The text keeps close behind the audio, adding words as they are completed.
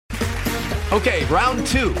Okay, round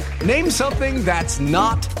two. Name something that's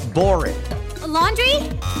not boring. A laundry?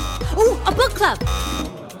 Ooh, a book club.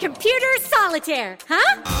 Computer solitaire,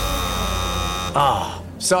 huh? Ah,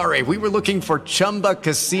 oh, sorry, we were looking for Chumba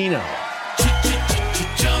Casino.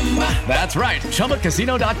 That's right,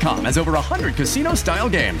 ChumbaCasino.com has over 100 casino-style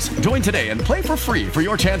games. Join today and play for free for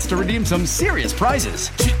your chance to redeem some serious prizes.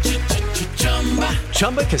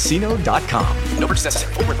 ChumbaCasino.com. No purchase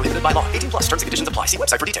necessary. Void where prohibited by law. 18+. Terms and conditions apply. See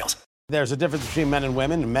website for details. There's a difference between men and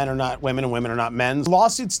women, and men are not women and women are not men. The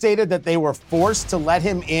lawsuit stated that they were forced to let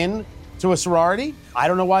him in to a sorority. I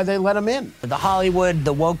don't know why they let him in. The Hollywood,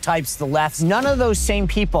 the woke types, the lefts, none of those same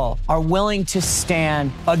people are willing to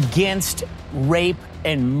stand against rape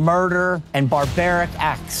and murder and barbaric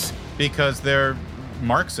acts. Because they're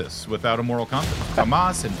Marxists without a moral compass.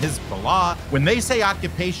 Hamas and Hezbollah, when they say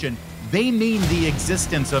occupation, they mean the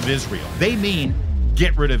existence of Israel. They mean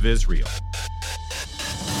get rid of Israel.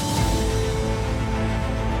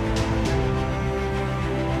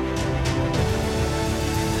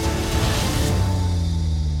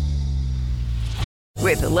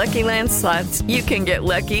 With the Lucky Land Slots, you can get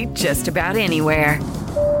lucky just about anywhere.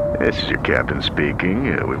 This is your captain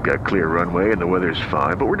speaking. We've got clear runway and the weather's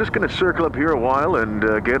fine, but we're just going to circle up here a while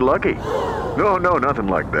and get lucky. No, nothing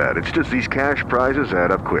like that. It's just these cash prizes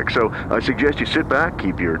add up quick. So I suggest you sit back,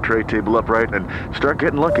 keep your tray table upright, and start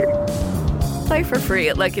getting lucky. Play for free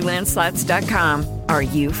at LuckyLandSlots.com. Are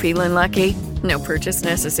you feeling lucky? No purchase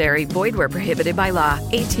necessary. Void where prohibited by law.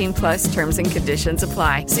 18+ terms and conditions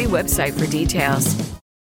apply. See website for details.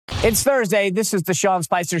 It's Thursday. This is the Sean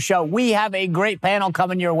Spicer Show. We have a great panel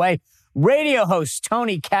coming your way. Radio host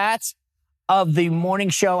Tony Katz of the morning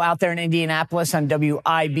show out there in Indianapolis on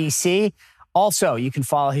WIBC. Also, you can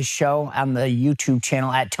follow his show on the YouTube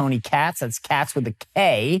channel at Tony Katz. That's Katz with a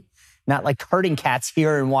K, not like herding cats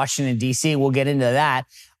here in Washington, D.C. We'll get into that.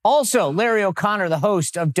 Also, Larry O'Connor, the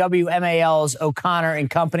host of WMAL's O'Connor and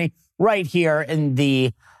Company, right here in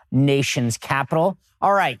the nation's capital.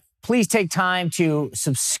 All right. Please take time to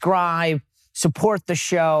subscribe, support the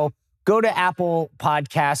show. Go to Apple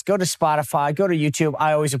Podcasts, go to Spotify, go to YouTube.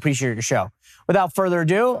 I always appreciate your show. Without further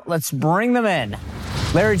ado, let's bring them in.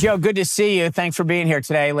 Larry Joe, good to see you. Thanks for being here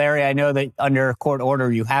today. Larry, I know that under court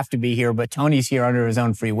order you have to be here, but Tony's here under his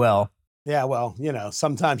own free will. Yeah, well,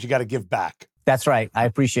 sometimes you got to give back. That's right. I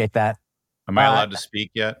appreciate that. Am I allowed to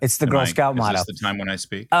speak yet? It's the Girl Scout motto. Is this the time when I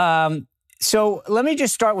speak? So let me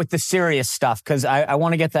just start with the serious stuff because I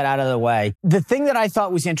want to get that out of the way. The thing that I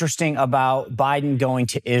thought was interesting about Biden going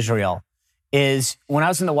to Israel is when I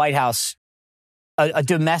was in the White House, a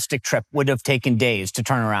domestic trip would have taken days to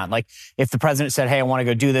turn around. Like if the president said, hey, I want to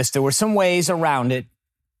go do this, there were some ways around it.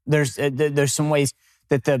 There's some ways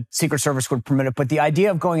that the Secret Service would permit it. But the idea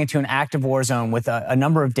of going into an active war zone with a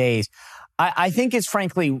number of days, I think is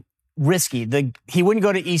frankly risky. He wouldn't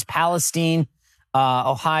go to East Palestine,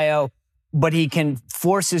 Ohio, but he can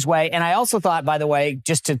force his way. And I also thought, by the way,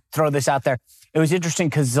 just to throw this out there, it was interesting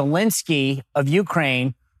because Zelensky of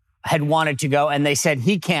Ukraine had wanted to go and they said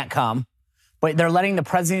he can't come, but they're letting the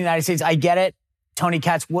president of the United States. I get it. Tony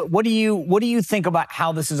Katz, what do you think about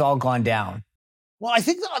how this has all gone down? Well, I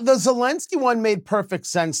think the Zelensky one made perfect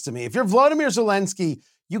sense to me. If you're Volodymyr Zelensky,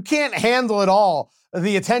 you can't handle it all.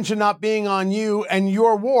 The attention not being on you and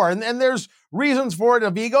your war. And there's reasons for it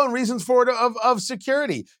of ego and reasons for it of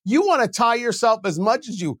security. You want to tie yourself as much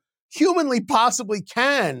as you humanly possibly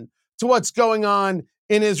can to what's going on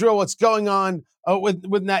in Israel, what's going on with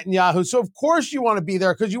Netanyahu. So of course you want to be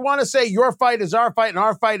there because you want to say your fight is our fight and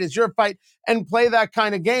our fight is your fight and play that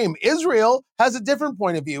kind of game. Israel has a different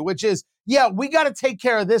point of view, which is, yeah, we got to take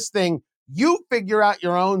care of this thing. You figure out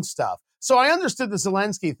your own stuff. So I understood the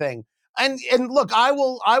Zelensky thing. And look, I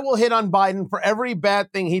will hit on Biden for every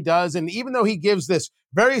bad thing he does. And even though he gives this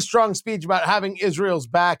very strong speech about having Israel's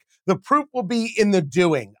back, the proof will be in the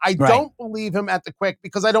doing. I don't believe him at the quick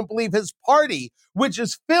because I don't believe his party, which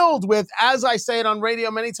is filled with, as I say it on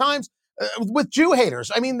radio many times, with Jew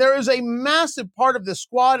haters. I mean, there is a massive part of this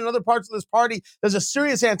squad and other parts of this party. There's a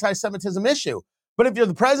serious anti-Semitism issue. But if you're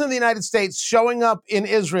the president of the United States showing up in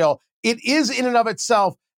Israel, it is in and of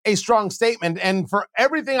itself a strong statement. And for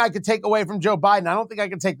everything I could take away from Joe Biden, I don't think I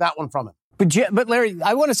can take that one from him. But Larry,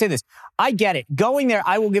 I want to say this. I get it. Going there,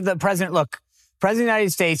 I will give the president, look, president of the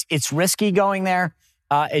United States, it's risky going there.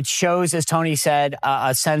 It shows, as Tony said,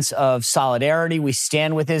 a sense of solidarity. We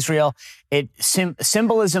stand with Israel.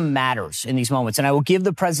 Symbolism matters in these moments. And I will give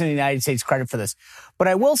the president of the United States credit for this. But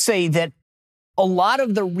I will say that a lot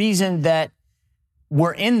of the reason that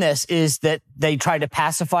we're in this is that they tried to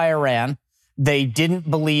pacify Iran. They didn't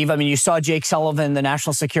believe. I mean, you saw Jake Sullivan, the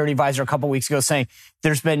national security advisor, a couple weeks ago saying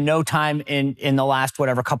there's been no time in the last,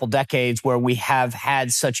 couple decades where we have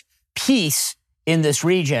had such peace in this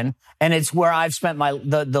region. And it's where I've spent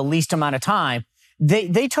the least amount of time.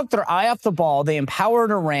 They took their eye off the ball. They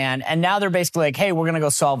empowered Iran. And now they're basically like, hey, we're going to go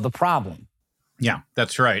solve the problem. Yeah,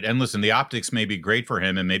 that's right. And listen, the optics may be great for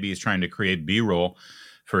him, and maybe he's trying to create B-roll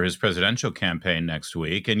for his presidential campaign next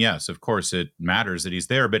week. And yes, of course, it matters that he's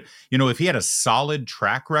there. But, if he had a solid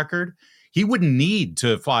track record, he wouldn't need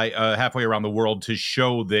to fly halfway around the world to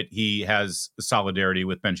show that he has solidarity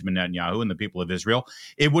with Benjamin Netanyahu and the people of Israel.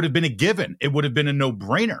 It would have been a given. It would have been a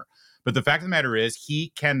no-brainer. But the fact of the matter is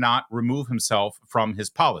he cannot remove himself from his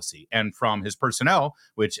policy and from his personnel,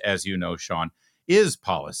 which, as you know, Sean, is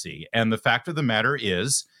policy. And the fact of the matter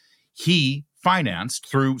is he financed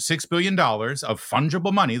through $6 billion of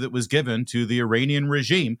fungible money that was given to the Iranian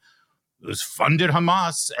regime, who's funded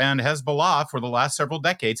Hamas and Hezbollah for the last several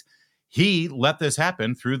decades. He let this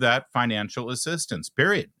happen through that financial assistance,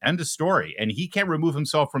 period. End of story. And he can't remove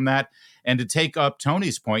himself from that. And to take up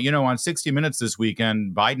Tony's point, on 60 Minutes this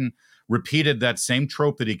weekend, Biden repeated that same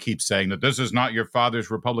trope that he keeps saying, that this is not your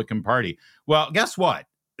father's Republican Party. Well, guess what?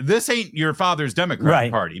 This ain't your father's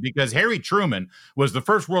Democratic Party, because Harry Truman was the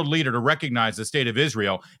first world leader to recognize the state of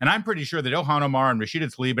Israel. And I'm pretty sure that Ilhan Omar and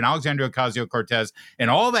Rashida Tlaib and Alexandria Ocasio-Cortez and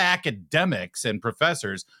all the academics and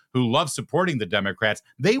professors who love supporting the Democrats,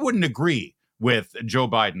 they wouldn't agree with Joe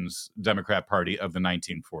Biden's Democrat Party of the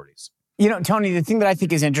 1940s. Tony, the thing that I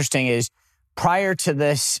think is interesting is prior to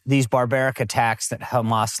these barbaric attacks that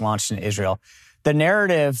Hamas launched in Israel, the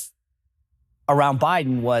narrative around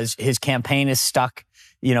Biden was his campaign is stuck.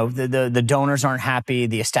 The donors aren't happy.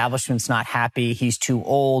 The establishment's not happy. He's too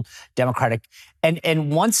old, Democratic.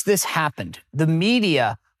 And once this happened, the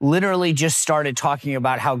media literally just started talking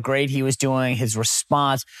about how great he was doing, his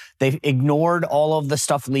response. They've ignored all of the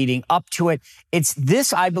stuff leading up to it.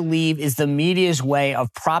 This, I believe, is the media's way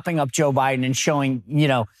of propping up Joe Biden and showing,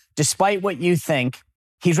 despite what you think,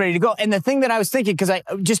 he's ready to go. And the thing that I was thinking, because I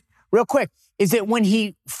just real quick, is that when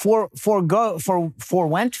he forgotten,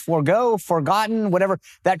 whatever,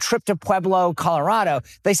 that trip to Pueblo, Colorado,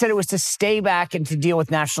 they said it was to stay back and to deal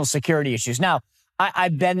with national security issues. Now,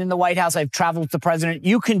 I've been in the White House. I've traveled with the president.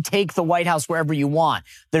 You can take the White House wherever you want.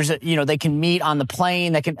 They can meet on the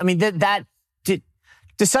plane. To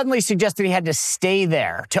suddenly suggest that he had to stay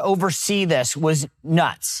there to oversee this was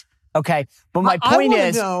nuts. Okay. But my point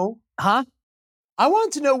is, I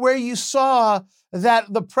want to know where you saw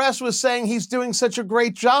that the press was saying he's doing such a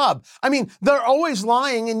great job. I mean, they're always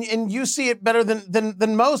lying, and you see it better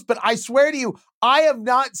than most, but I swear to you, I have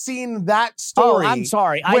not seen that story. Oh, I'm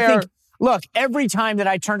sorry. I think, look, every time that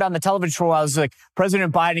I turned on the television show, I was like,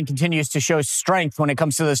 President Biden continues to show strength when it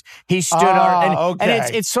comes to this. He stood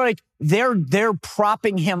and it's sort of like they're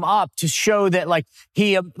propping him up to show that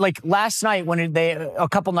he last night a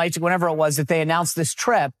couple nights, whenever it was that they announced this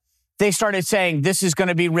trip, they started saying this is going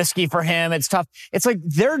to be risky for him. It's tough. It's like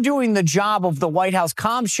they're doing the job of the White House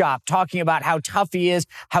comm shop, talking about how tough he is,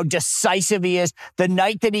 how decisive he is. The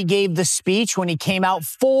night that he gave the speech, when he came out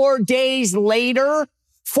 4 days later,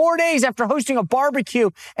 4 days after hosting a barbecue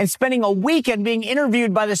and spending a weekend being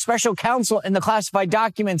interviewed by the special counsel in the classified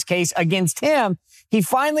documents case against him, he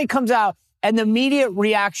finally comes out. And the immediate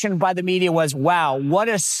reaction by the media was, wow, what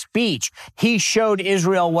a speech. He showed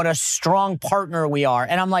Israel what a strong partner we are.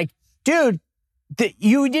 And I'm like, dude,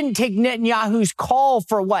 you didn't take Netanyahu's call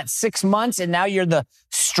for 6 months, and now you're the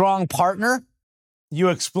strong partner? You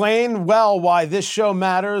explained well why this show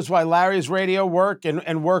matters, why Larry's radio work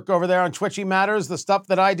and work over there on Twitchy matters, the stuff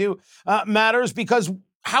that I do matters, because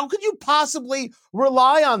how could you possibly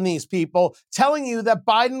rely on these people telling you that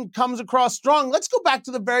Biden comes across strong? Let's go back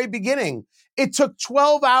to the very beginning. It took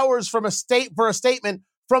 12 hours for a statement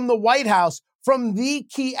from the White House, from the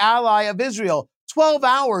key ally of Israel. 12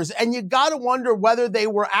 hours. And you got to wonder whether they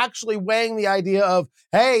were actually weighing the idea of,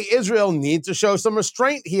 hey, Israel needs to show some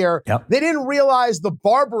restraint here. Yep. They didn't realize the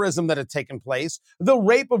barbarism that had taken place, the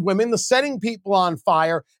rape of women, the setting people on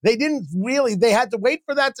fire. They had to wait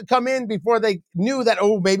for that to come in before they knew that,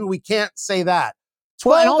 maybe we can't say that.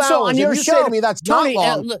 12 and also hours. On your you show, say to me that's Tony,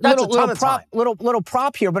 not long. That's a ton of time. Little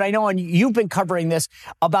prop here, but I know you've been covering this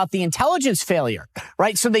about the intelligence failure,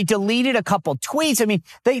 right? So they deleted a couple tweets. I mean,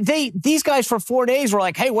 these guys for 4 days were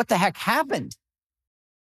like, hey, what the heck happened?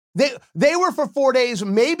 They were for 4 days,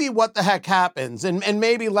 maybe what the heck happens. And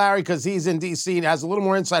maybe Larry, because he's in D.C. and has a little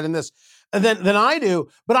more insight in this than I do.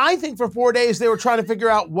 But I think for 4 days, they were trying to figure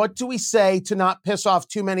out, what do we say to not piss off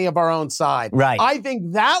too many of our own side? Right. I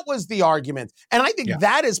think that was the argument. And I think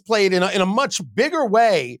that is played in a much bigger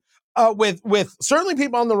way with certainly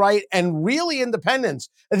people on the right and really independents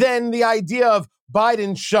than the idea of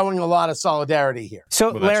Biden showing a lot of solidarity here.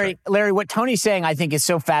 So, Well, Larry, what Tony's saying, I think, is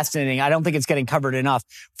so fascinating. I don't think it's getting covered enough.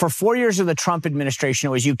 For 4 years of the Trump administration,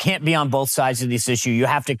 it was you can't be on both sides of this issue. You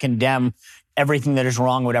have to condemn everything that is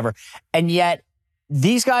wrong, whatever. And yet,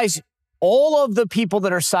 these guys, all of the people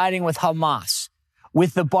that are siding with Hamas,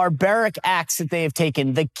 with the barbaric acts that they have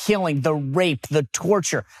taken, the killing, the rape, the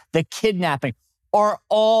torture, the kidnapping, are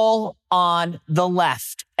all on the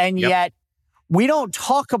left. And yet, we don't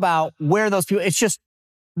talk about where those people, it's just,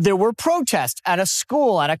 there were protests at a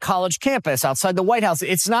school, at a college campus, outside the White House.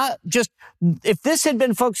 It's not just, if this had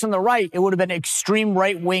been folks on the right, it would have been extreme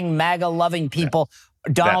right-wing, MAGA-loving people.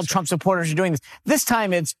 Donald Trump supporters are doing this. This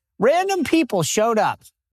time it's random people showed up.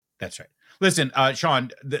 That's right. Listen, Sean,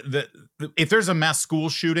 if there's a mass school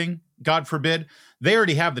shooting, God forbid, they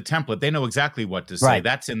already have the template. They know exactly what to say. Right.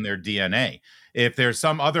 That's in their DNA. If there's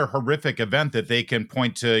some other horrific event that they can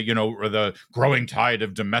point to, or the growing tide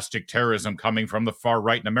of domestic terrorism coming from the far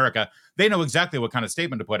right in America, they know exactly what kind of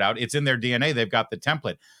statement to put out. It's in their DNA. They've got the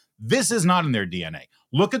template. This is not in their DNA.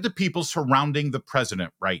 Look at the people surrounding the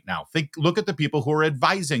president right now. Look at the people who are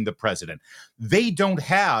advising the president. They don't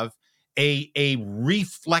have a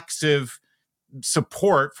reflexive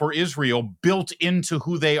support for Israel built into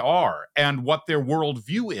who they are and what their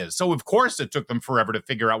worldview is. So, of course, it took them forever to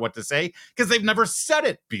figure out what to say because they've never said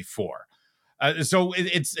it before. So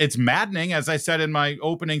it's maddening, as I said in my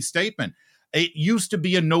opening statement. It used to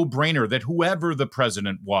be a no-brainer that whoever the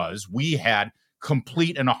president was, we had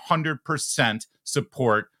complete and 100%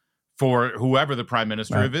 support for whoever the prime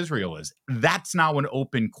minister of Israel is. That's now an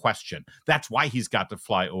open question. That's why he's got to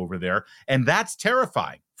fly over there. And that's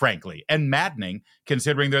terrifying, frankly, and maddening,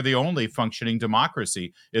 considering they're the only functioning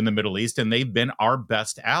democracy in the Middle East, and they've been our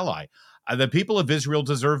best ally. The people of Israel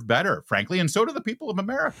deserve better, frankly, and so do the people of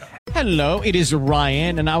America. Hello, it is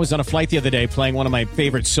Ryan, and I was on a flight the other day playing one of my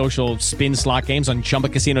favorite social spin slot games on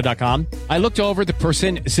ChumbaCasino.com. I looked over at the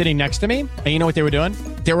person sitting next to me, and you know what they were doing?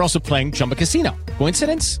 They were also playing Chumba Casino.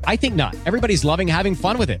 Coincidence? I think not. Everybody's loving having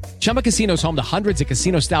fun with it. Chumba Casino is home to hundreds of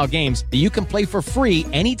casino-style games that you can play for free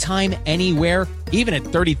anytime, anywhere, even at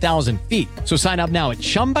 30,000 feet. So sign up now at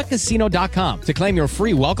ChumbaCasino.com to claim your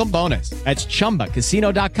free welcome bonus. That's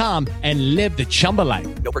ChumbaCasino.com and live the Chumba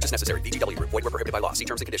life. No purchase necessary. VGW. Void where prohibited by law. See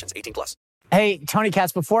terms and conditions. 18+. Hey, Tony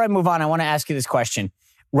Katz, before I move on, I want to ask you this question.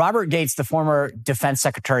 Robert Gates, the former defense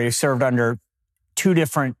secretary who served under two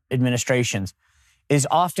different administrations, is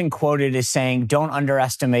often quoted as saying, don't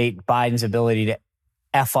underestimate Biden's ability to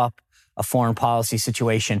F up a foreign policy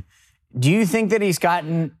situation. Do you think that he's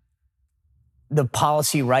gotten the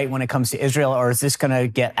policy right when it comes to Israel, or is this going to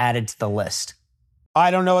get added to the list?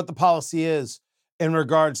 I don't know what the policy is in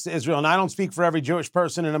regards to Israel. And I don't speak for every Jewish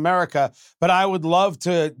person in America, but I would love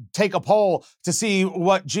to take a poll to see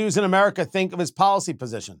what Jews in America think of his policy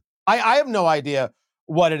position. I have no idea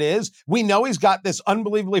what it is. We know he's got this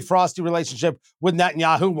unbelievably frosty relationship with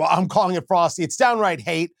Netanyahu. Well, I'm calling it frosty. It's downright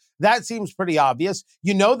hate. That seems pretty obvious.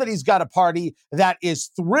 You know that he's got a party that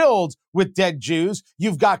is thrilled with dead Jews.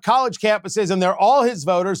 You've got college campuses, and they're all his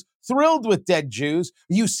voters, thrilled with dead Jews.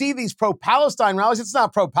 You see these pro-Palestine rallies. It's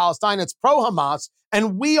not pro-Palestine, it's pro-Hamas,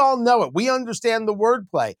 and we all know it. We understand the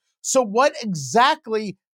wordplay. So what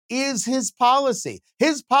exactly is his policy?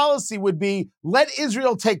 His policy would be let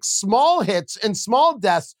Israel take small hits and small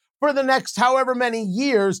deaths for the next however many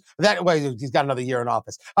years he's got another year in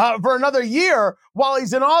office, for another year while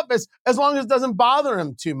he's in office, as long as it doesn't bother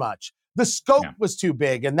him too much. The scope was too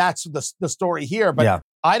big, and that's the story here. But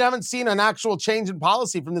I haven't seen an actual change in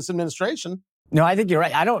policy from this administration. No, I think you're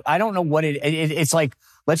right. I don't know what it's like.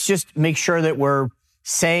 Let's just make sure that we're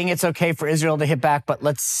saying it's okay for Israel to hit back, but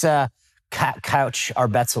let's couch our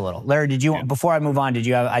bets a little. Larry, did you, before I move on, did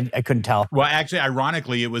you have, I couldn't tell. Well, actually,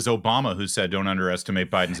 ironically, it was Obama who said, don't underestimate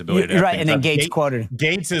Biden's ability to right, and then Gates quoted.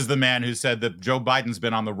 Gates is the man who said that Joe Biden's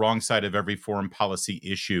been on the wrong side of every foreign policy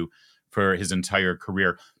issue for his entire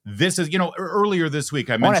career. This is, earlier this week,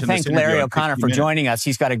 I mentioned this. I want to thank Larry O'Connor for joining us.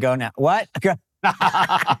 He's got to go now. What? But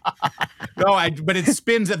it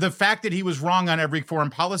spins at the fact that he was wrong on every foreign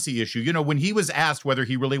policy issue. When he was asked whether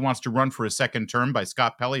he really wants to run for a second term by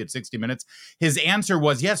Scott Pelley at 60 Minutes, his answer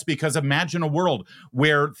was yes, because imagine a world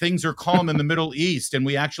where things are calm in the Middle East and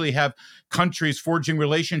we actually have countries forging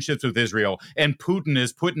relationships with Israel and Putin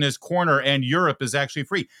is put in his corner and Europe is actually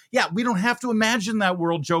free. Yeah, we don't have to imagine that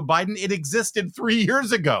world, Joe Biden. It existed 3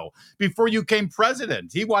 years ago before you came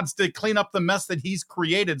president. He wants to clean up the mess that he's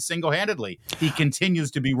created single-handedly. He continues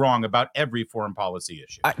to be wrong about every foreign policy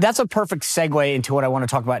issue. That's a perfect segue into what I want to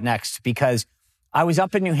talk about next, because I was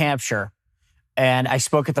up in New Hampshire and I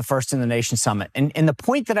spoke at the First in the Nation Summit. And the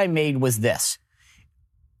point that I made was this.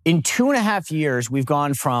 In 2.5 years, we've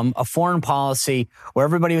gone from a foreign policy where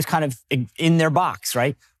everybody was kind of in their box,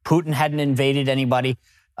 right? Putin hadn't invaded anybody.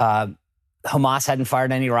 Hamas hadn't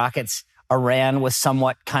fired any rockets. Iran was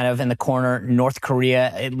somewhat kind of in the corner. North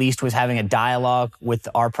Korea, at least, was having a dialogue with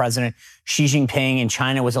our president. Xi Jinping in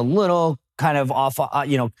China was a little kind of off,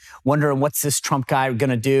 wondering what's this Trump guy going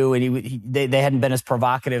to do? And they hadn't been as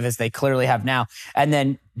provocative as they clearly have now. And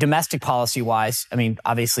then domestic policy-wise, I mean,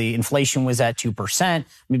 obviously, inflation was at 2%. I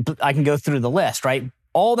mean, I can go through the list, right?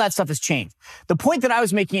 All that stuff has changed. The point that I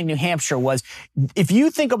was making in New Hampshire was, if you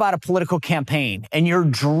think about a political campaign and your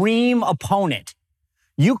dream opponent,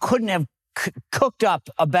 you couldn't have cooked up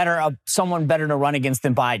someone better to run against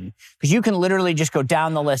than Biden, because you can literally just go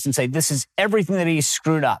down the list and say, this is everything that he's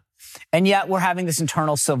screwed up. And yet we're having this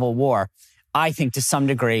internal civil war, I think, to some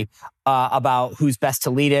degree, about who's best to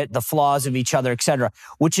lead it, the flaws of each other, et cetera,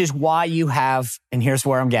 which is why you have, and here's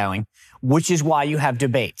where I'm going, which is why you have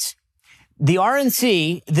debates. The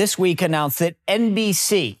RNC this week announced that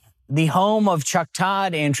NBC, the home of Chuck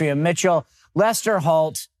Todd, Andrea Mitchell, Lester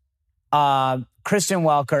Holt, Kristen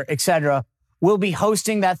Welker, et cetera, will be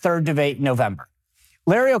hosting that third debate in November.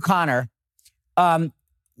 Larry O'Connor,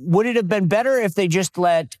 would it have been better if they just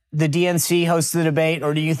let the DNC host the debate,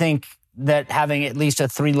 or do you think that having at least a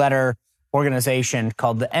 3-letter organization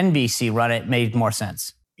called the NBC run it made more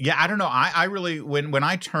sense? Yeah, I don't know. I really, when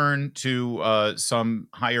I turn to some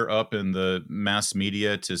higher up in the mass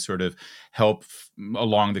media to sort of help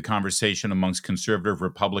along the conversation amongst conservative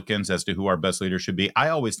Republicans as to who our best leader should be, I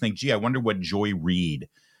always think, gee, I wonder what Joy Reid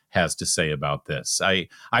has to say about this. I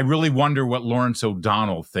really wonder what Lawrence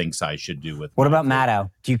O'Donnell thinks I should do with. What about Maddow?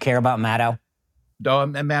 Do you care about Maddow?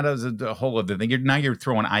 And Maddow's a whole other thing. Now you're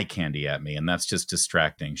throwing eye candy at me, and that's just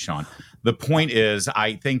distracting, Sean. The point is,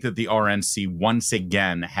 I think that the RNC once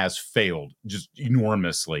again has failed just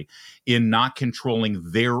enormously in not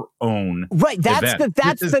controlling their own right. That's event.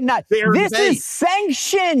 the nut. This is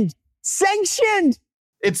sanctioned.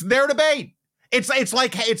 It's their debate. It's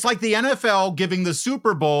like the NFL giving the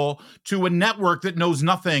Super Bowl to a network that knows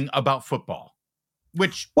nothing about football.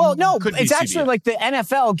 It's actually like the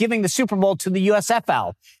NFL giving the Super Bowl to the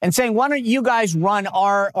USFL and saying, why don't you guys run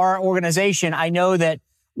our organization? I know that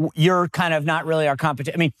you're kind of not really our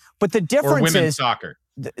competition. I mean, but the difference or women's is soccer,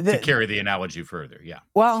 to carry the analogy further. Yeah.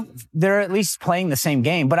 Well, they're at least playing the same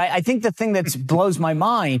game. But I think the thing that blows my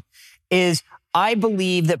mind is I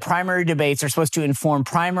believe that primary debates are supposed to inform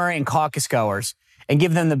primary and caucus goers and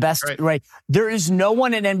give them the best, right? There is no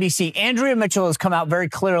one at NBC. Andrea Mitchell has come out very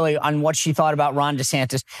clearly on what she thought about Ron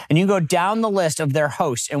DeSantis. And you go down the list of their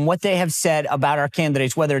hosts and what they have said about our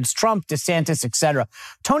candidates, whether it's Trump, DeSantis, et cetera.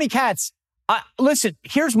 Tony Katz, listen,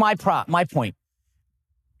 here's my point.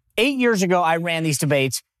 8 years ago, I ran these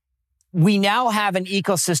debates. We now have an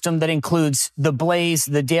ecosystem that includes The Blaze,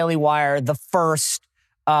 The Daily Wire, The First,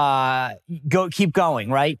 keep going,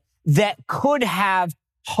 right? That could have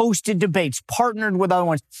hosted debates, partnered with other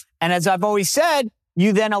ones. And as I've always said,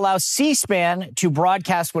 you then allow C-SPAN to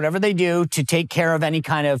broadcast whatever they do to take care of any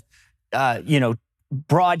kind of,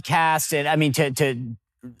 broadcast. And I mean, to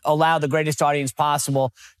allow the greatest audience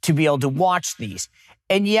possible to be able to watch these.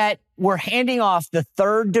 And yet we're handing off the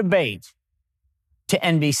third debate to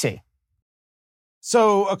NBC.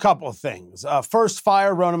 So a couple of things. First,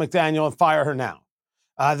 fire Ronna McDaniel and fire her now.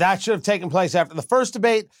 That should have taken place after the first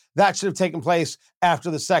debate. That should have taken place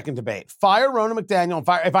after the second debate. Fire Ronna McDaniel and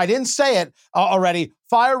fire. If I didn't say it already,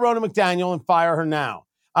 fire Ronna McDaniel and fire her now.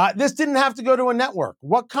 This didn't have to go to a network.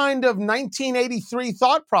 What kind of 1983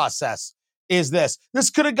 thought process is this?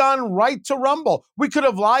 This could have gone right to Rumble. We could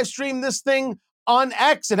have live streamed this thing on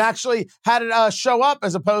X and actually had it show up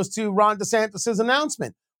as opposed to Ron DeSantis'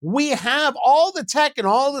 announcement. We have all the tech and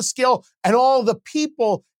all the skill and all the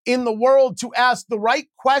people in the world to ask the right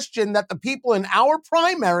question that the people in our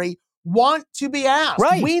primary want to be asked.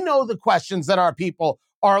 Right. We know the questions that our people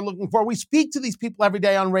are looking for. We speak to these people every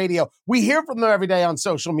day on radio. We hear from them every day on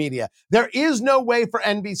social media. There is no way for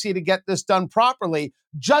NBC to get this done properly,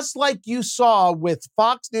 just like you saw with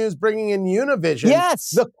Fox News bringing in Univision. Yes.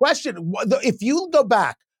 The question, if you go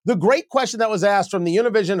back, the great question that was asked from the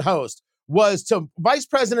Univision host was to Vice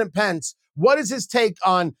President Pence, what is his take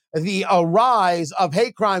on the rise of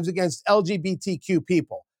hate crimes against LGBTQ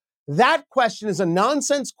people? That question is a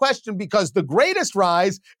nonsense question because the greatest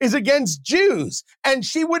rise is against Jews. And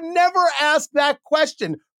she would never ask that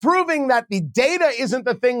question, proving that the data isn't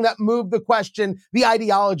the thing that moved the question, the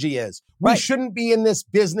ideology is. Right. We shouldn't be in this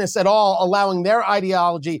business at all, allowing their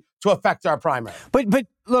ideology to affect our primary. But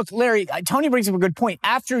look, Larry, Tony brings up a good point.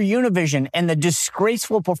 After Univision and the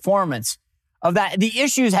disgraceful performance of that. The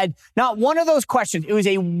issues had not one of those questions. It was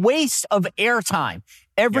a waste of airtime.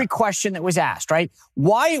 Every question that was asked, right?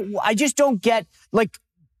 Why? I just don't get, like,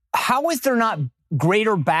 how is there not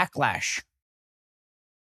greater backlash?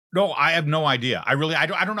 No, I have no idea. I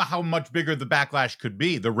don't know how much bigger the backlash could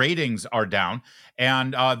be. The ratings are down,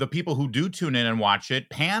 and the people who do tune in and watch it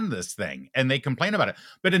pan this thing, and they complain about it.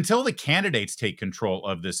 But until the candidates take control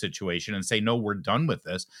of this situation and say, no, we're done with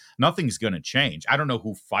this, nothing's going to change. I don't know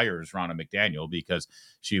who fires Ronna McDaniel because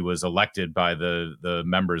she was elected by the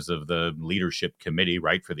members of the leadership committee,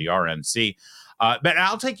 right, for the RNC. But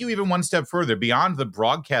I'll take you even one step further beyond the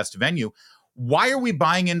broadcast venue. Why are we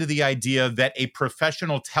buying into the idea that a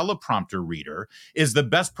professional teleprompter reader is the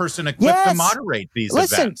best person equipped to moderate these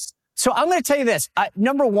events? So I'm going to tell you this.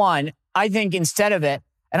 Number one, I think instead of it,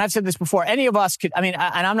 and I've said this before, any of us could, and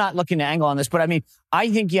I'm not looking to angle on this, but I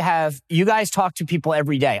think you guys talk to people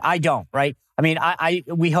every day. I don't, right?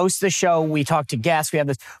 We host the show, we talk to guests, we have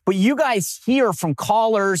this, but you guys hear from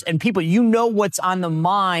callers and people, you know what's on the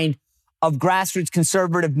mind of grassroots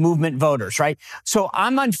conservative movement voters, right? So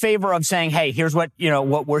I'm in favor of saying, hey, here's what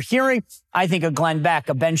we're hearing. I think a Glenn Beck,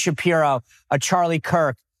 a Ben Shapiro, a Charlie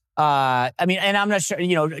Kirk, and I'm not sure,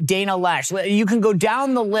 Dana Lash. You can go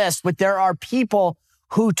down the list, but there are people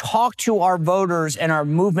who talk to our voters and our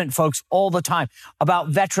movement folks all the time about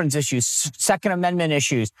veterans issues, Second Amendment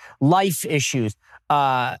issues, life issues,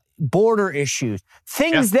 border issues,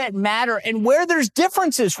 things that matter, and where there's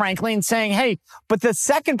differences, frankly, in saying, hey, but the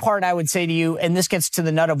second part I would say to you, and this gets to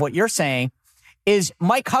the nut of what you're saying, is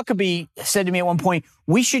Mike Huckabee said to me at one point,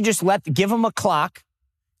 we should just give them a clock.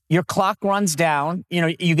 Your clock runs down,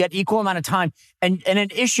 you get equal amount of time, and an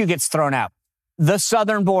issue gets thrown out. The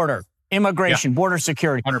southern border, immigration, border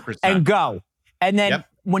security, 100%. And go. And then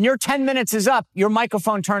when your 10 minutes is up, your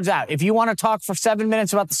microphone turns out. If you want to talk for 7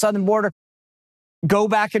 minutes about the southern border, go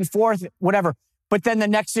back and forth, whatever. But then the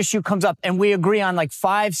next issue comes up and we agree on like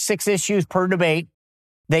 5-6 issues per debate.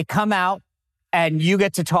 They come out and you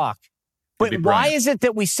get to talk. But why is it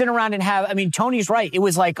that we sit around and have, Tony's right. It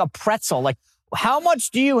was like a pretzel. Like, how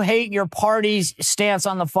much do you hate your party's stance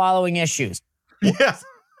on the following issues? Yes,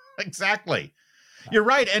 exactly. You're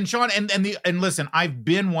right. And Sean, and listen, I've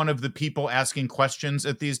been one of the people asking questions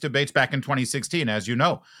at these debates back in 2016, as you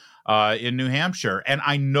know. In New Hampshire. And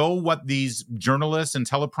I know what these journalists and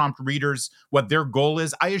teleprompt readers, what their goal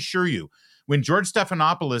is. I assure you, when George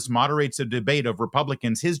Stephanopoulos moderates a debate of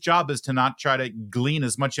Republicans, his job is to not try to glean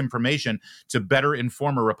as much information to better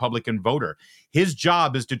inform a Republican voter. His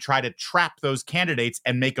job is to try to trap those candidates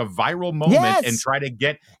and make a viral moment and try to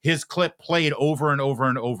get his clip played over and over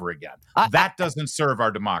and over again. That doesn't serve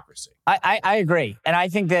our democracy. I agree. And I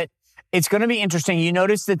think that it's going to be interesting. You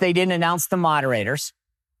notice that they didn't announce the moderators.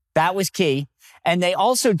 That was key. And they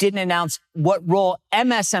also didn't announce what role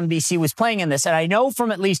MSNBC was playing in this. And I know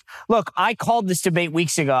from at least, look, I called this debate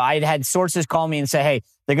weeks ago. I had sources call me and say, hey,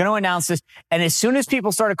 they're going to announce this. And as soon as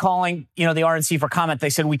people started calling, the RNC for comment, they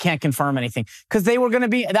said, we can't confirm anything. Because they were going to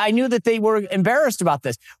be, I knew that they were embarrassed about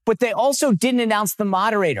this. But they also didn't announce the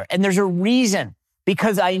moderator. And there's a reason.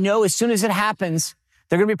 Because I know as soon as it happens,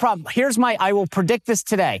 they're going to be a problem. I will predict this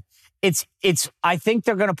today. I think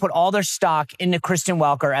they're going to put all their stock into Kristen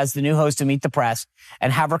Welker as the new host of Meet the Press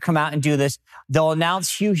and have her come out and do this. They'll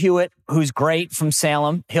announce Hugh Hewitt, who's great from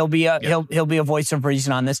Salem. He'll be a voice of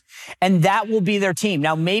reason on this. And that will be their team.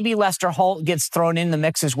 Now, maybe Lester Holt gets thrown in the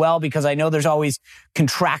mix as well, because I know there's always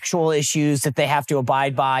contractual issues that they have to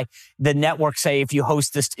abide by. The networks say if you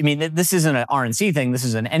host this, this isn't an RNC thing. This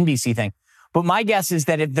is an NBC thing. But my guess is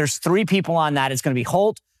that if there's 3 people on that, it's going to be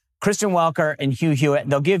Holt, Kristen Welker, and Hugh Hewitt.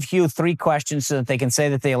 They'll give Hugh 3 questions so that they can say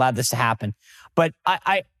that they allowed this to happen. But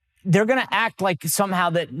they're going to act like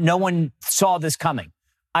somehow that no one saw this coming.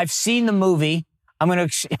 I've seen the movie.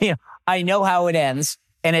 I know how it ends,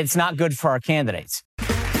 and it's not good for our candidates.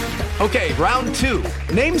 Okay, round 2.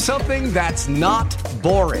 Name something that's not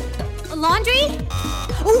boring. A laundry?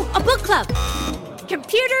 Ooh, a book club.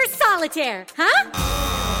 Computer solitaire, huh?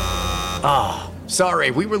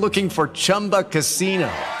 Sorry, we were looking for Chumba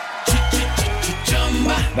Casino.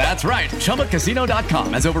 That's right.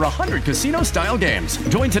 ChumbaCasino.com has over 100 casino-style games.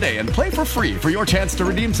 Join today and play for free for your chance to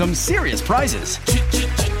redeem some serious prizes.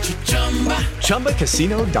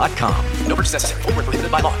 ChumbaCasino.com. No purchase necessary. Void where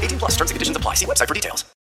prohibited by law. 18+. Terms and conditions apply. See website for details.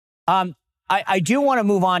 I do want to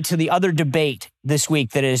move on to the other debate this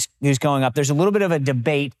week that is going up. There's a little bit of a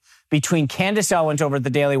debate between Candace Owens over at the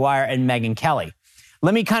Daily Wire and Megyn Kelly.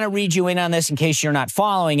 Let me kind of read you in on this in case you're not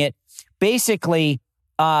following it. Basically,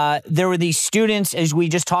 there were these students, as we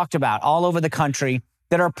just talked about, all over the country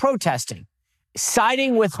that are protesting,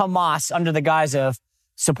 siding with Hamas under the guise of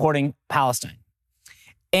supporting Palestine.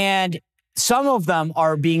 And some of them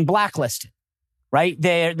are being blacklisted, right?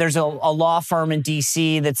 There's a law firm in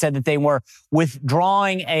D.C. that said that they were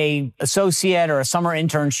withdrawing a associate or a summer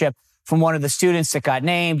internship from one of the students that got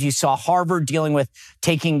named. You saw Harvard dealing with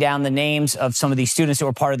taking down the names of some of these students that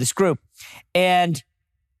were part of this group. And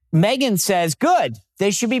Meghan says, good,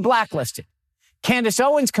 they should be blacklisted. Candace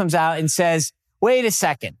Owens comes out and says, wait a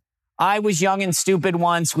second. I was young and stupid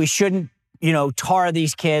once. We shouldn't, tar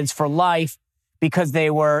these kids for life because they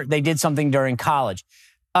did something during college.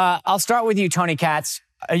 I'll start with you, Tony Katz.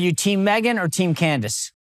 Are you team Meghan or team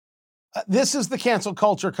Candace? This is the cancel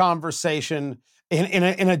culture conversation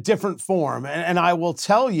in a different form. And I will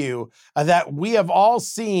tell you that we have all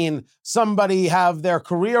seen somebody have their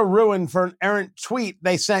career ruined for an errant tweet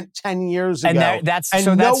they sent 10 years ago. And that's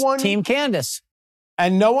team Candace.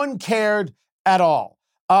 And no one cared at all.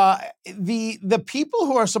 The people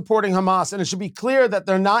who are supporting Hamas, and it should be clear that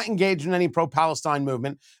they're not engaged in any pro-Palestine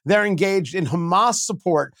movement. They're engaged in Hamas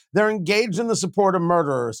support. They're engaged in the support of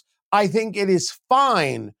murderers. I think it is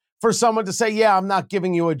fine for someone to say, yeah, I'm not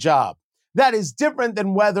giving you a job. That is different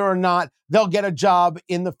than whether or not they'll get a job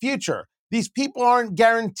in the future. These people aren't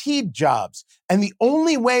guaranteed jobs. And the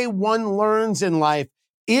only way one learns in life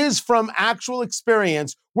is from actual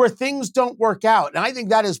experience where things don't work out. And I think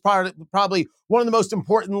that is probably one of the most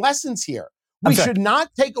important lessons here. We should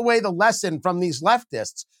not take away the lesson from these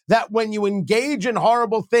leftists that when you engage in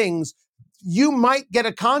horrible things, you might get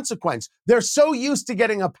a consequence. They're so used to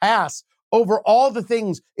getting a pass over all the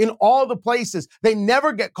things in all the places. They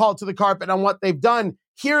never get called to the carpet on what they've done.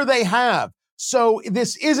 Here they have. So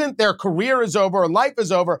this isn't their career is over or life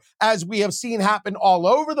is over, as we have seen happen all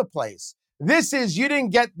over the place. This is, you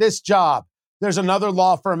didn't get this job. There's another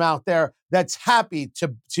law firm out there that's happy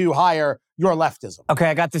to hire your leftism. Okay,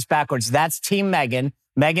 I got this backwards. That's team Meghan.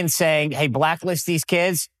 Meghan saying, hey, blacklist these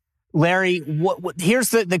kids. Larry, here's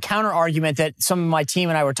the counter argument that some of my team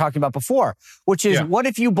and I were talking about before, which is, what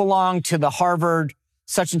if you belong to the Harvard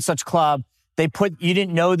such and such club? You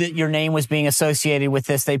didn't know that your name was being associated with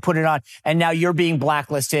this. They put it on, and now you're being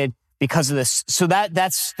blacklisted because of this. So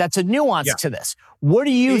that's a nuance to this. What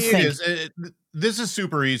do you think? This is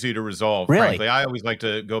super easy to resolve, really? Frankly. I always like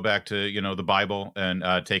to go back to, the Bible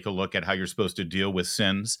and take a look at how you're supposed to deal with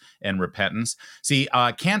sins and repentance. See,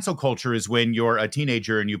 cancel culture is when you're a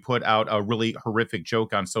teenager and you put out a really horrific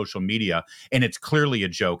joke on social media, and it's clearly a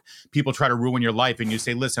joke. People try to ruin your life, and you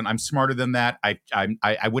say, listen, I'm smarter than that.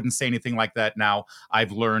 I wouldn't say anything like that now.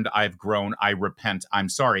 I've learned, I've grown, I repent, I'm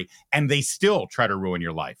sorry. And they still try to ruin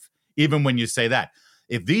your life, even when you say that.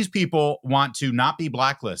 If these people want to not be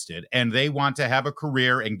blacklisted and they want to have a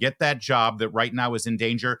career and get that job that right now is in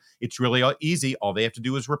danger, it's really easy. All they have to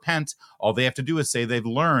do is repent. All they have to do is say they've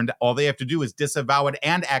learned. All they have to do is disavow it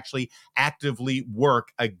and actually actively work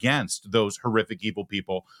against those horrific, evil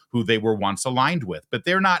people who they were once aligned with. But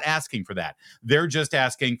they're not asking for that. They're just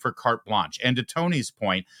asking for carte blanche. And to Tony's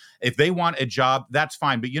point, if they want a job, that's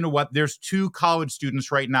fine. But you know what? There's 2 college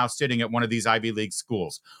students right now sitting at one of these Ivy League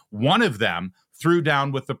schools. One of them threw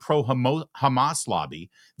down with the pro-Hamas lobby.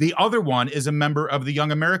 The other one is a member of the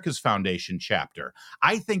Young America's Foundation chapter.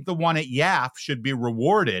 I think the one at YAF should be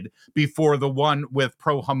rewarded before the one with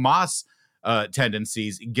pro-Hamas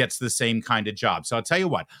tendencies gets the same kind of job. So I'll tell you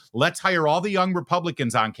what, let's hire all the young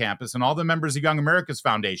Republicans on campus and all the members of Young America's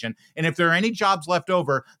Foundation. And if there are any jobs left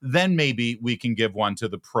over, then maybe we can give one to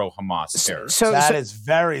the pro-Hamas terrorists. So that is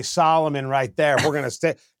very Solomon right there. We're going to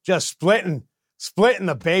stay just splitting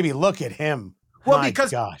the baby. Look at him. Well,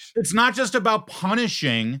 because it's not just about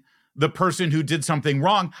punishing the person who did something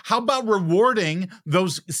wrong. How about rewarding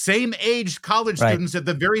those same aged college students at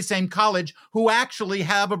the very same college who actually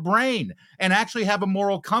have a brain and actually have a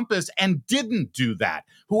moral compass and didn't do that,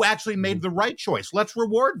 who actually made the right choice? Let's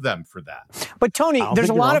reward them for that. But Tony, there's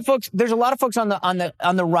a lot of folks on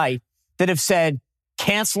the right that have said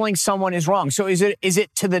canceling someone is wrong. So is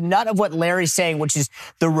it to the nut of what Larry's saying, which is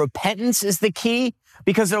the repentance is the key?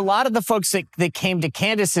 Because there are a lot of the folks that came to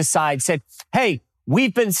Candace's side said, hey,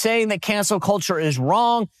 we've been saying that cancel culture is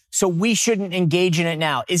wrong, so we shouldn't engage in it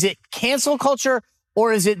now. Is it cancel culture,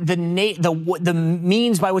 or is it the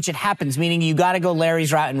means by which it happens, meaning you got to go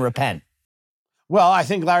Larry's route and repent? Well, I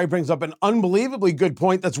think Larry brings up an unbelievably good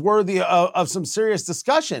point that's worthy of some serious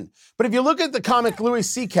discussion. But if you look at the comic Louis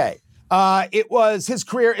C.K., it was his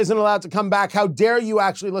career isn't allowed to come back. How dare you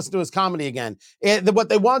actually listen to his comedy again? What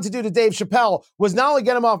they wanted to do to Dave Chappelle was not only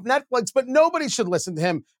get him off Netflix, but nobody should listen to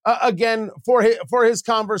him again for his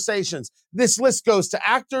conversations. This list goes to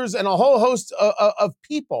actors and a whole host of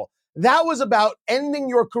people. That was about ending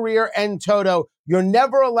your career en toto. You're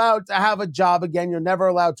never allowed to have a job again. You're never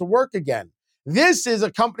allowed to work again. This is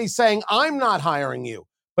a company saying, I'm not hiring you.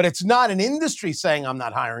 but it's not an industry saying I'm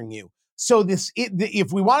not hiring you. So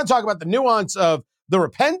if we want to talk about the nuance of the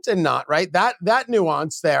repent and not, right, that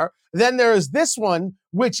nuance there, then there is this one,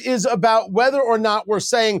 which is about whether or not we're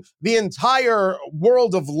saying the entire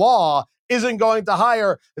world of law isn't going to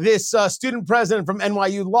hire this student president from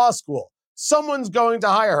NYU Law School. Someone's going to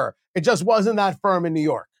hire her. It just wasn't that firm in New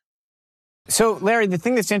York. So, Larry, the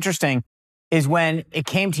thing that's interesting is when it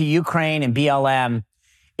came to Ukraine and BLM,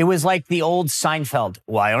 it was like the old Seinfeld.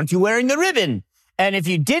 Why aren't you wearing the ribbon? And if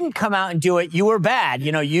you didn't come out and do it, you were bad.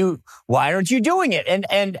 Why aren't you doing it?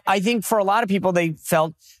 And I think for a lot of people, they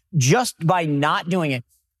felt just by not doing it.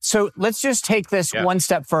 So let's just take this one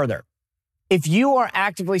step further. If you are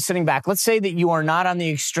actively sitting back, let's say that you are not on the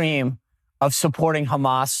extreme of supporting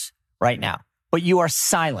Hamas right now, but you are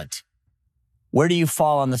silent. Where do you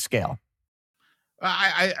fall on the scale?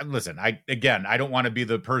 Listen, I don't want to be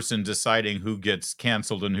the person deciding who gets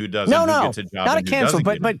canceled and who doesn't. No, who gets a job not and a cancel,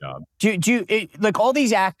 but do you like all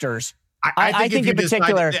these actors? I think in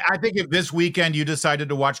particular, I think if this weekend you decided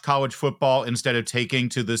to watch college football instead of taking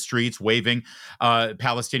to the streets, waving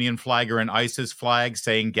Palestinian flag or an ISIS flag,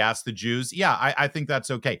 saying "gas the Jews," I think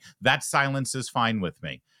that's okay. That silence is fine with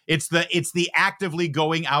me. It's the actively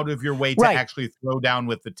going out of your way to actually throw down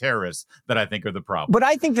with the terrorists that I think are the problem. But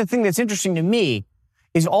I think the thing that's interesting to me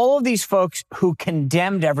is all of these folks who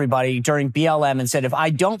condemned everybody during BLM and said, if I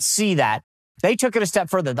don't see that, they took it a step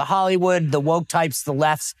further. The Hollywood, the woke types, the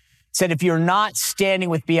lefts said, if you're not standing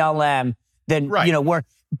with BLM, then, we're,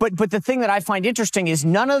 but the thing that I find interesting is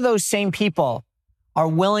none of those same people are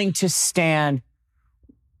willing to stand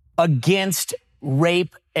against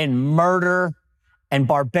rape and murder and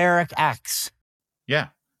barbaric acts.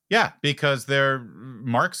 Yeah, because they're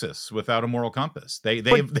Marxists without a moral compass.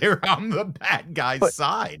 They're on the bad guy's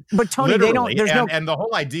side. But Tony, literally. they don't. And the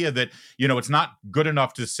whole idea that it's not good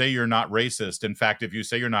enough to say you're not racist. In fact, if you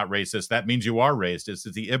say you're not racist, that means you are racist.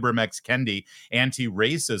 It's the Ibram X. Kendi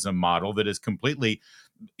anti-racism model that is completely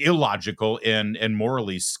illogical and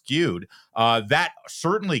morally skewed. That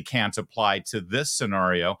certainly can't apply to this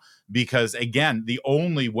scenario because, again, the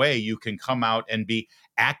only way you can come out and be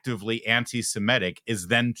actively anti-Semitic is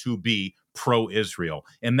then to be pro-Israel.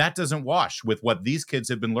 And that doesn't wash with what these kids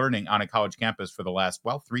have been learning on a college campus for the last,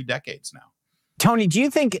 3 decades now. Tony, do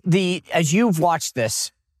you think as you've watched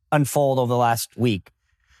this unfold over the last week,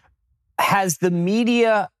 has the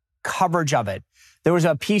media coverage of it? There was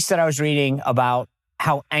a piece that I was reading about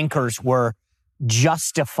how anchors were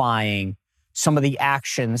justifying some of the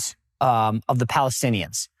actions of the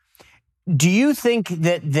Palestinians. Do you think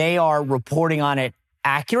that they are reporting on it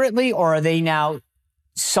accurately, or are they now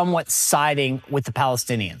somewhat siding with the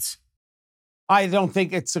Palestinians? I don't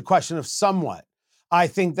think it's a question of somewhat. I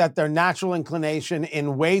think that their natural inclination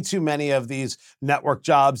in way too many of these network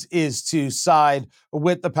jobs is to side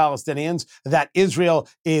with the Palestinians, that Israel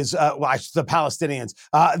is, the Palestinians,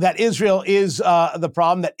 that Israel is the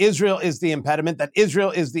problem, that Israel is the impediment, that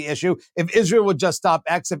Israel is the issue. If Israel would just stop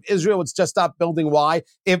X, if Israel would just stop building Y,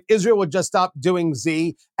 if Israel would just stop doing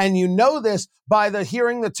Z, and you know this by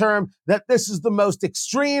hearing the term that this is the most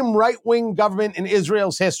extreme right-wing government in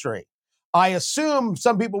Israel's history. I assume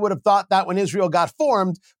some people would have thought that when Israel got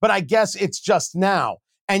formed, but I guess it's just now.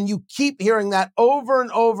 And you keep hearing that over and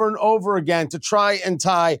over and over again to try and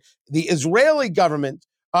tie the Israeli government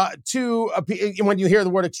to, when you hear the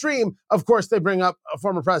word extreme, of course, they bring up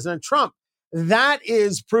former President Trump. That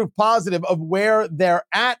is proof positive of where they're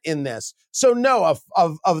at in this. So no,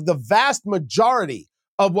 of the vast majority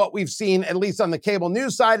of what we've seen, at least on the cable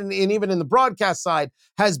news side and even in the broadcast side,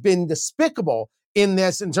 has been despicable in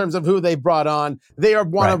this in terms of who they brought on. They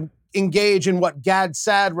want to engage in what Gad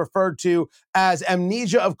Saad referred to as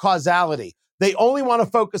amnesia of causality. They only want to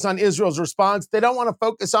focus on Israel's response. They don't want to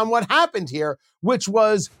focus on what happened here, which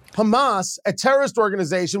was Hamas, a terrorist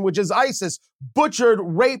organization, which is ISIS, butchered,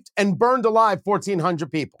 raped, and burned alive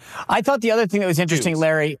 1,400 people. I thought the other thing that was interesting,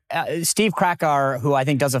 Larry, Steve Krakauer, who I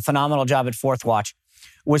think does a phenomenal job at Fourth Watch,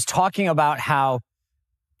 was talking about how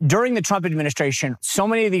during the Trump administration, so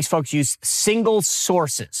many of these folks use single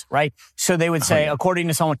sources, right? So they would say, according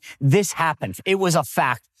to someone, this happened. It was a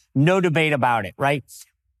fact. No debate about it, right?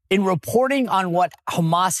 In reporting on what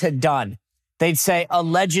Hamas had done, they'd say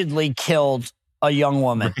allegedly killed a young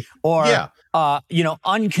woman or,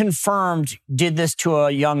 unconfirmed did this to a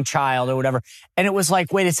young child or whatever. And it was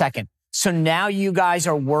like, wait a second. So now you guys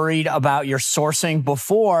are worried about your sourcing.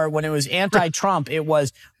 Before, when it was anti-Trump, it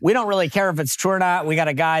was, we don't really care if it's true or not. We got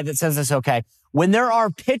a guy that says it's okay. When there are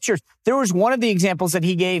pictures, there was one of the examples that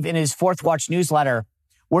he gave in his Fourth Watch newsletter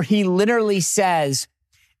where he literally says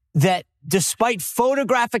that despite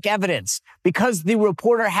photographic evidence, because the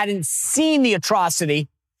reporter hadn't seen the atrocity,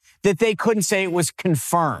 that they couldn't say it was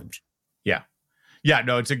confirmed. Yeah. Yeah,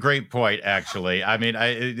 no, it's a great point, actually. I mean,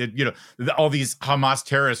 all these Hamas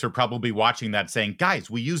terrorists are probably watching that saying, guys,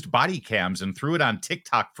 we used body cams and threw it on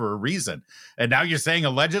TikTok for a reason. And now you're saying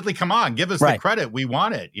allegedly, come on, give us the credit. We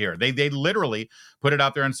want it here. They literally put it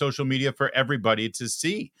out there on social media for everybody to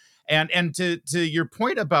see. And to your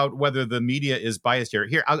point about whether the media is biased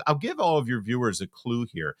here, I'll give all of your viewers a clue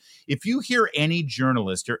here. If you hear any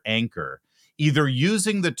journalist or anchor either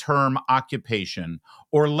using the term occupation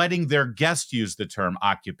or letting their guest use the term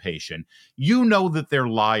occupation, you know that they're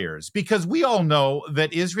liars, because we all know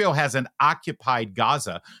that Israel hasn't occupied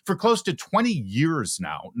Gaza for close to 20 years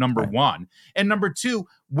now, number one. And number two,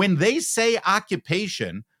 when they say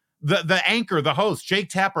occupation, the anchor, the host, Jake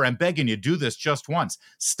Tapper, I'm begging you, do this just once.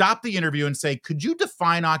 Stop the interview and say, could you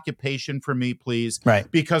define occupation for me, please? Right.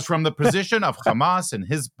 Because from the position of Hamas and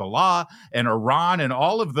Hezbollah and Iran and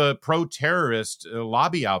all of the pro-terrorist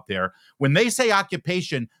lobby out there, when they say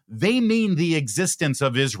occupation, they mean the existence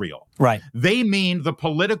of Israel. Right. They mean the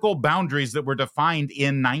political boundaries that were defined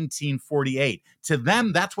in 1948. To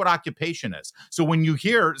them, that's what occupation is. So when you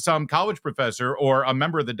hear some college professor or a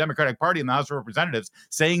member of the Democratic Party in the House of Representatives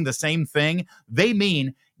saying the same thing, they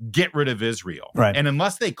mean get rid of Israel. Right. And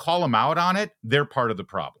unless they call them out on it, they're part of the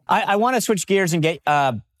problem. I want to switch gears and get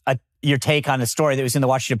your take on the story that was in the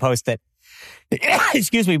Washington Post that,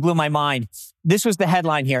 excuse me, blew my mind. This was the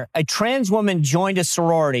headline here. A trans woman joined a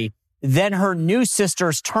sorority, then her new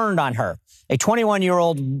sisters turned on her. A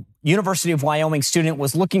 21-year-old University of Wyoming student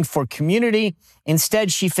was looking for community.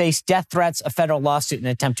 Instead, she faced death threats, a federal lawsuit, and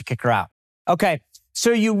an attempt to kick her out. Okay,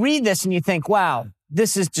 so you read this and you think, wow,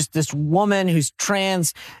 this is just this woman who's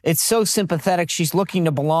trans. It's so sympathetic. She's looking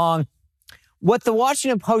to belong. What the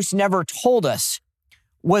Washington Post never told us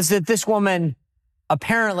was that this woman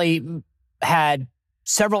apparently had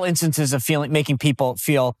several instances of making people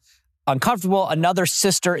feel uncomfortable. Another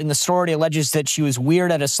sister in the sorority alleges that she was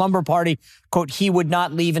weird at a slumber party. Quote, he would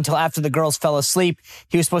not leave until after the girls fell asleep.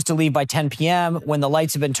 He was supposed to leave by 10 p.m. When the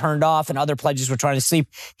lights had been turned off and other pledges were trying to sleep,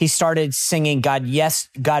 he started singing God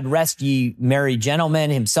rest ye merry gentlemen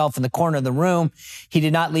himself in the corner of the room. He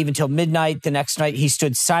did not leave until midnight. The next night, he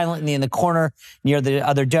stood silently in the corner near the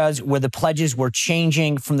other doors where the pledges were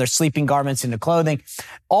changing from their sleeping garments into clothing.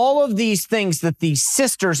 All of these things that these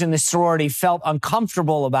sisters in the sorority felt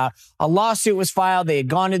uncomfortable about. A lawsuit was filed. They had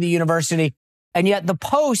gone to the university. And yet the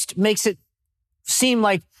Post makes it seem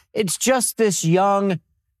like it's just this young,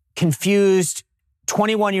 confused,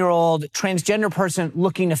 21-year-old transgender person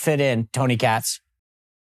looking to fit in, Tony Katz.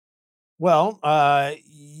 Well, I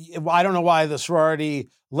don't know why the sorority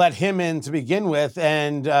let him in to begin with.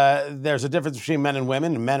 And there's a difference between men and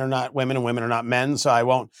women. Men are not women and women are not men. So I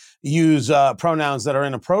won't use pronouns that are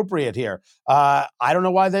inappropriate here. I don't know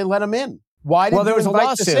why they let him in. Why did you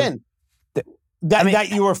invite this in?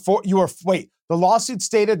 The lawsuit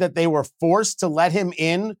stated that they were forced to let him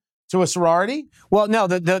in to a sorority? Well, no,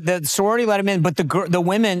 the sorority let him in, but the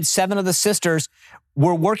women, 7 of the sisters,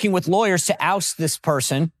 were working with lawyers to oust this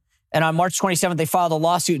person. And on March 27th, they filed a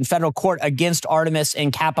lawsuit in federal court against Artemis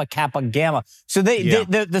and Kappa Kappa Gamma. So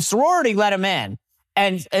the sorority let him in.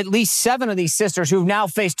 And at least 7 of these sisters who've now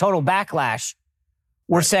faced total backlash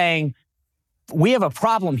were saying, we have a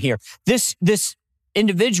problem here. This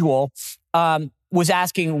individual was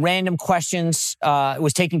asking random questions,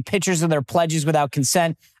 was taking pictures of their pledges without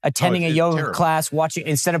consent, attending a yoga class, watching,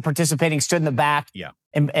 instead of participating, stood in the back. Yeah.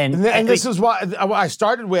 And this is why I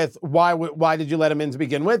started with, why did you let him in to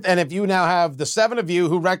begin with? And if you now have the 7 of you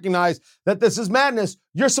who recognize that this is madness,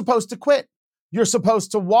 you're supposed to quit. You're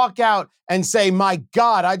supposed to walk out and say, my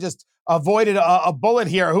God, I just avoided a bullet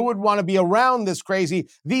here. Who would want to be around this crazy?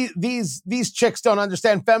 These chicks don't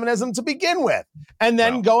understand feminism to begin with. And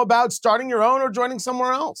then go about starting your own or joining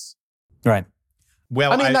somewhere else. Right.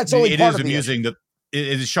 Well, I mean, that's only part of the amusing that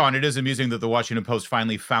Sean, it is amusing that the Washington Post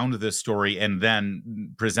finally found this story and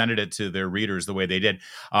then presented it to their readers the way they did.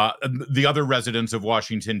 The other residents of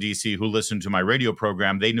Washington, D.C. who listened to my radio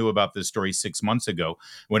program, they knew about this story 6 months ago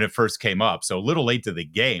when it first came up. So a little late to the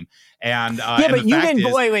game. And but you didn't.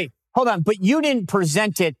 Wait, hold on. But you didn't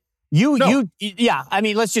present it. I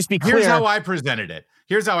mean, let's just be clear. Here's how I presented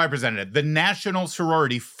it. The national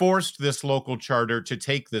sorority forced this local charter to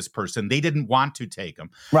take this person. They didn't want to take him.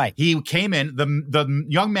 Right. He came in. The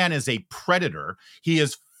young man is a predator. He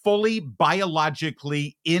is fully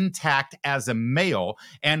biologically intact as a male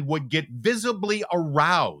and would get visibly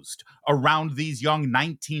aroused around these young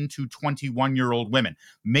 19 to 21-year-old women.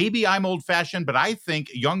 Maybe I'm old-fashioned, but I think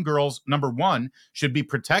young girls, number one, should be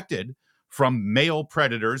protected from male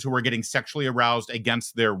predators who are getting sexually aroused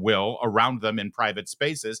against their will around them in private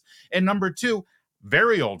spaces. And number two,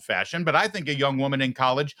 very old-fashioned, but I think a young woman in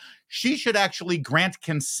college, she should actually grant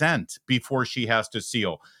consent before she has to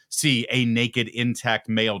see a naked, intact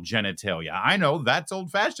male genitalia. I know that's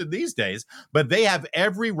old-fashioned these days, but they have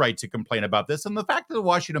every right to complain about this. And the fact that the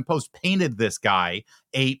Washington Post painted this guy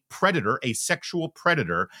a predator, a sexual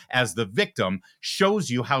predator, as the victim shows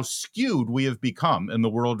you how skewed we have become in the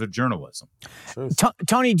world of journalism.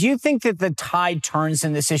 Tony, do you think that the tide turns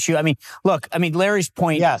in this issue? I mean, look, Larry's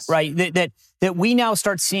point, yes, right, that we now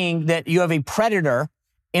start seeing that you have a predator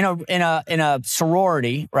in a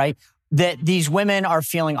sorority, right? That these women are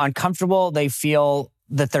feeling uncomfortable. They feel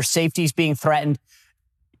that their safety is being threatened.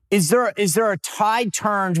 Is there a tide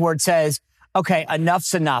turn where it says, okay,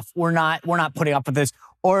 enough's enough. We're not putting up with this,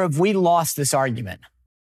 or have we lost this argument?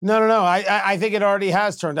 No. I think it already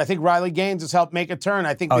has turned. I think Riley Gaines has helped make a turn.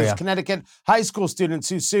 I think these Connecticut high school students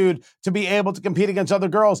who sued to be able to compete against other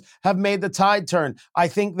girls have made the tide turn. I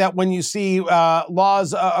think that when you see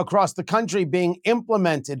laws across the country being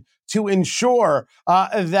implemented to ensure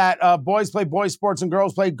that boys play boys sports and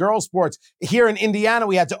girls play girls sports. Here in Indiana,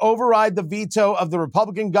 we had to override the veto of the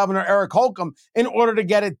Republican governor, Eric Holcomb, in order to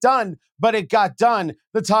get it done. But it got done.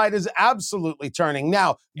 The tide is absolutely turning.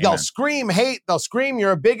 Now, they'll scream hate. They'll scream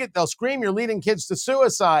you're a bigot. They'll scream you're leading kids to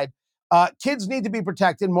suicide. Kids need to be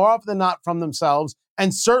protected more often than not from themselves,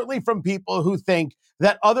 and certainly from people who think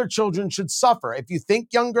that other children should suffer. If you think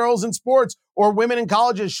young girls in sports or women in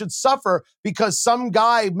colleges should suffer because some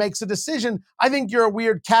guy makes a decision, I think you're a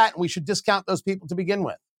weird cat, and we should discount those people to begin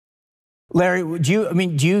with. Larry, do you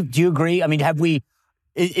agree? I mean,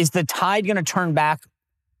 is the tide going to turn back,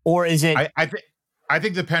 or is it? I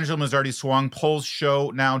think the pendulum has already swung. Polls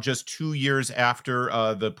show now, just 2 years after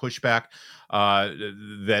the pushback,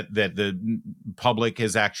 that the public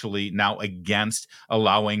is actually now against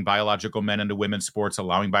allowing biological men into women's sports,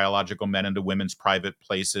 allowing biological men into women's private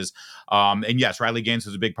places. And yes, Riley Gaines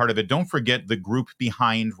is a big part of it. Don't forget the group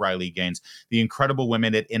behind Riley Gaines, the incredible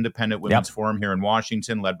women at Independent Women's Forum here in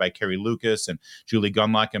Washington, led by Carrie Lucas and Julie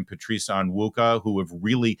Gunlock and Patrice Onwuka, who have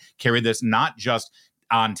really carried this not just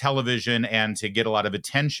on television and to get a lot of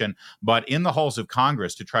attention, but in the halls of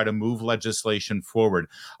Congress to try to move legislation forward.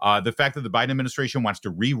 The fact that the Biden administration wants to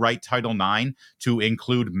rewrite Title IX to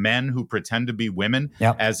include men who pretend to be women,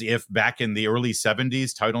 as if back in the early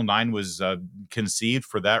 70s, Title IX was conceived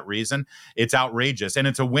for that reason, it's outrageous. And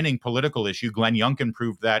it's a winning political issue. Glenn Youngkin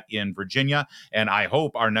proved that in Virginia. And I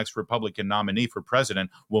hope our next Republican nominee for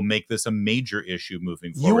president will make this a major issue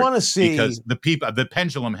moving forward. You want to see, because the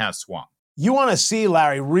pendulum has swung. You want to see,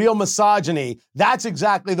 Larry, real misogyny. That's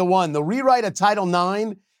exactly the one. The rewrite of Title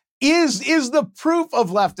IX is the proof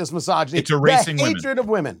of leftist misogyny. It's erasing the women. hatred of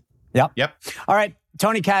women. Yep. All right.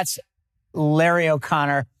 Tony Katz, Larry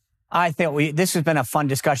O'Connor. I think this has been a fun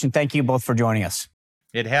discussion. Thank you both for joining us.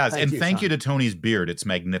 It has. Thank you to Tony's beard. It's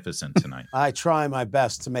magnificent tonight. I try my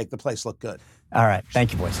best to make the place look good. All right.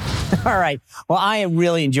 Thank you, boys. All right. Well, I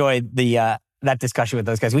really enjoyed that discussion with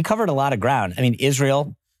those guys. We covered a lot of ground. I mean,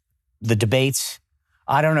 Israel, the debates.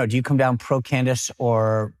 I don't know. Do you come down pro Candace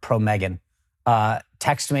or pro Meghan?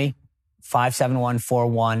 Text me,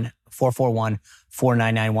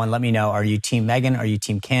 571-441-4991. Let me know. Are you team Meghan? Are you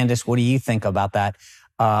team Candace? What do you think about that?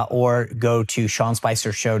 Or go to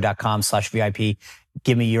SeanSpicerShow.com/VIP.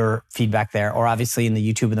 Give me your feedback there. Or obviously in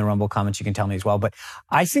the YouTube and the Rumble comments, you can tell me as well. But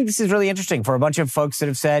I think this is really interesting for a bunch of folks that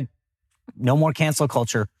have said, no more cancel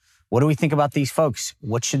culture. What do we think about these folks?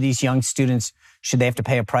 What should these young students, should they have to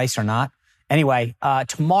pay a price or not? Anyway,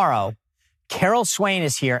 tomorrow, Carol Swain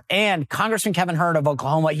is here and Congressman Kevin Hurd of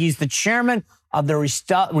Oklahoma. He's the chairman of the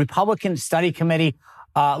Republican Study Committee.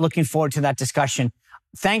 Looking forward to that discussion.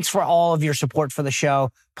 Thanks for all of your support for the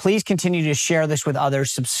show. Please continue to share this with others.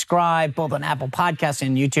 Subscribe both on Apple Podcasts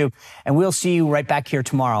and YouTube. And we'll see you right back here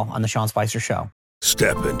tomorrow on The Sean Spicer Show.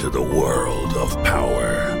 Step into the world of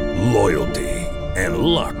power, loyalty, and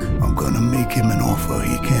luck. I'm going to make him an offer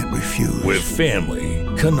he can't refuse. With family,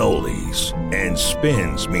 cannolis, and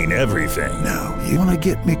spins mean everything. Now, you want to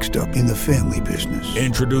get mixed up in the family business.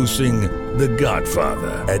 Introducing The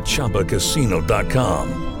Godfather at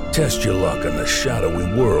ChumbaCasino.com. Test your luck in the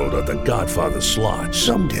shadowy world of The Godfather slot.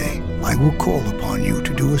 Someday, I will call upon you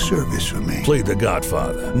to do a service for me. Play The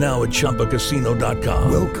Godfather, now at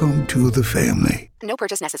ChumbaCasino.com. Welcome to the family. No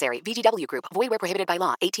purchase necessary. VGW Group. Void where prohibited by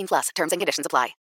law. 18+. Terms and conditions apply.